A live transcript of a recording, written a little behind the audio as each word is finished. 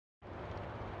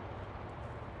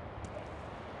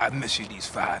I've missed you these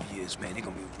 5 years, man. They're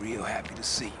gonna be real happy to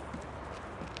see you.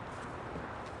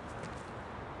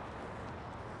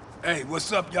 Hey,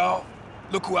 what's up, y'all?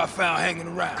 Look who I found hanging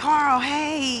around. Carl,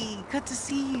 hey, good to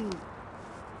see you.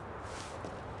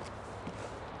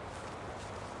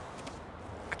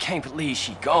 I can't believe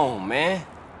she gone, man.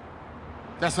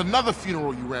 That's another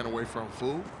funeral you ran away from,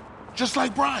 fool. Just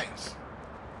like Brian's.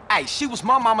 Hey, she was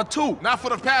my mama too. Not for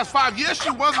the past 5 years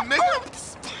she wasn't, nigga.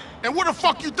 And where the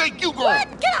fuck you think you going?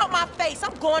 What? Get out my face.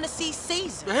 I'm going to see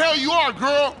Caesar. The hell you are,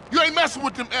 girl. You ain't messing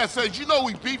with them essays. You know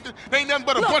we beefing. They ain't nothing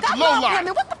but a bunch of love lowlife.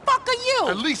 women. What the fuck are you?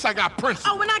 At least I got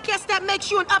principles. Oh, and I guess that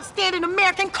makes you an upstanding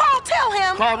American. Carl, tell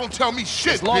him. Carl, don't tell me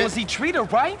shit, As long bitch. as he treat her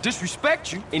right,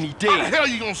 disrespect you, and he did. How the hell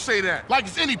you gonna say that? Like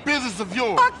it's any business of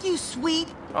yours. Fuck you, sweet.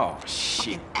 Oh,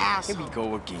 shit. Asshole. Here we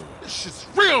go again. This shit's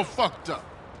real fucked up.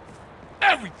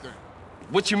 Everything.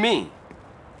 What you mean?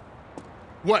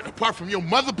 What, apart from your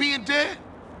mother being dead?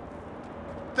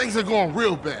 Things are going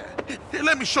real bad. Here,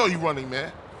 let me show you running,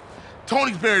 man.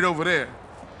 Tony's buried over there.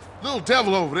 Little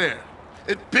devil over there.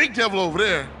 And big devil over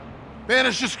there. Man,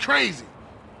 it's just crazy.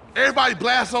 Everybody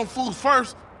blasts on fools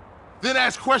first, then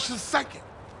ask questions second.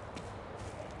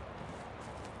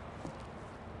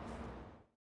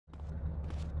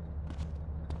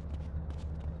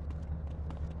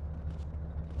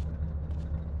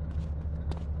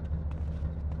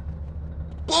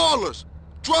 Ballers!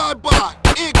 Drive-by!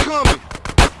 Incoming!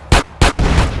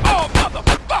 Oh,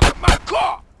 motherfucker, my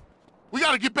car! We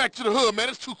gotta get back to the hood, man.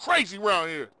 It's too crazy around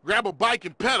here. Grab a bike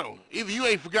and pedal. Either you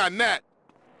ain't forgotten that.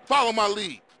 Follow my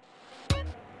lead.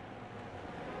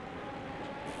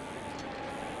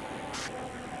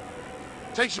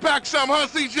 Takes you back some, huh,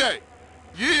 CJ?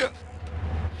 Yeah.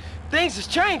 Things has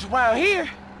changed around here.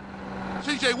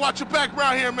 CJ, watch your back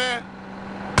around here, man.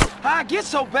 How I get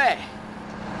so bad?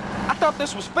 I thought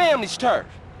this was family's turf.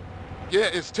 Yeah,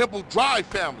 it's Temple Drive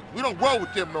family. We don't roll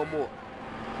with them no more.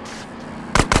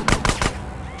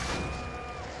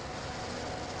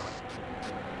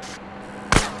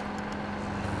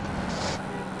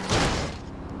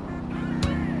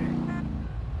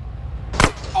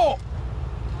 Oh!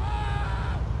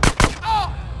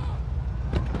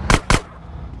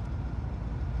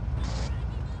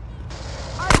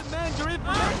 I demand your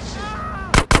information.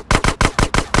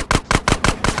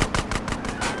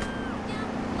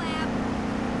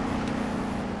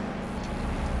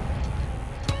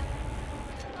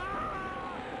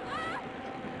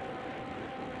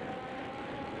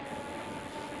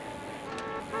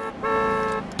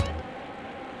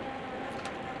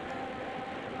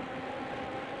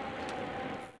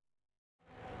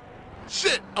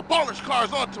 Shit, a baller's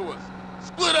car's onto us.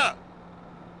 Split up.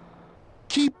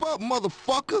 Keep up,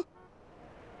 motherfucker!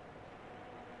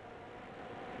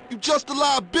 You just a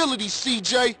liability,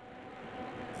 CJ.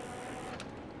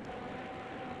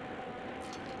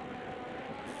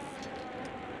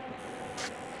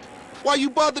 Why you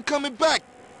bother coming back?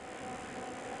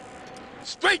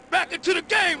 Straight back into the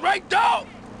game, right, dog?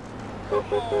 Come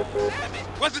on, damn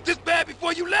it. Was it this bad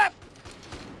before you left?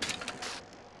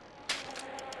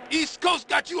 East Coast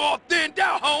got you all thinned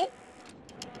out, home.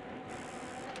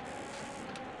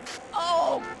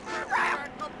 Oh, crap.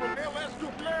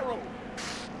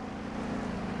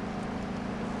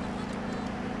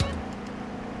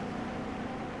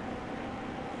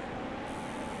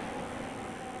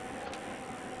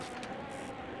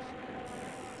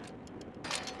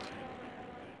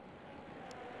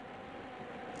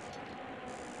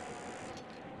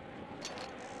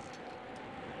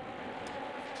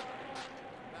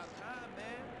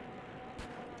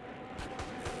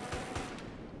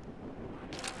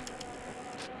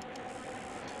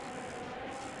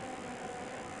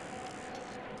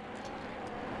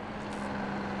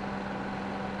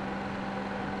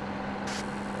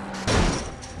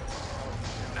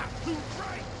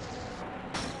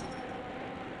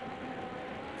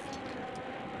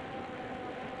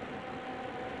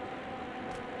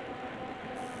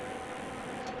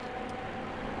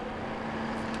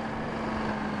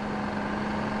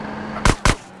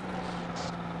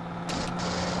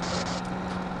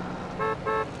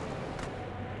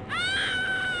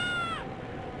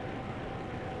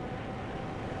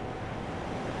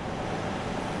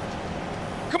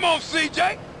 Come on,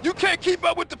 CJ. You can't keep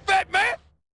up with the fat man.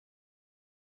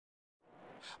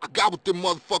 I got with them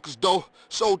motherfuckers, though.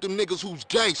 Sold them niggas who's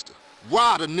gangster.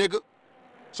 Ryder, nigga.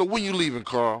 So when you leaving,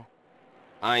 Carl?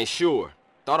 I ain't sure.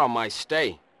 Thought I might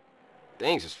stay.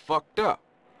 Things is fucked up.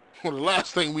 Well, the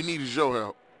last thing we need is your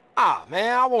help. Ah,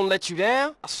 man, I won't let you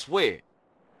down. I swear.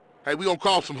 Hey, we gonna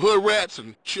call some hood rats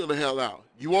and chill the hell out.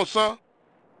 You want some?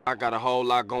 I got a whole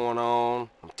lot going on.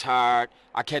 I'm tired.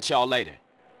 I'll catch y'all later.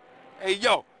 Hey,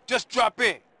 yo, Just drop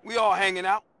in. We all hanging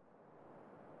out.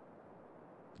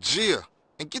 Gia,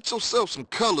 and get yourself some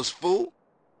colors, fool.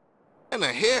 And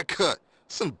a haircut.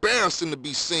 It's embarrassing to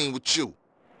be seen with you.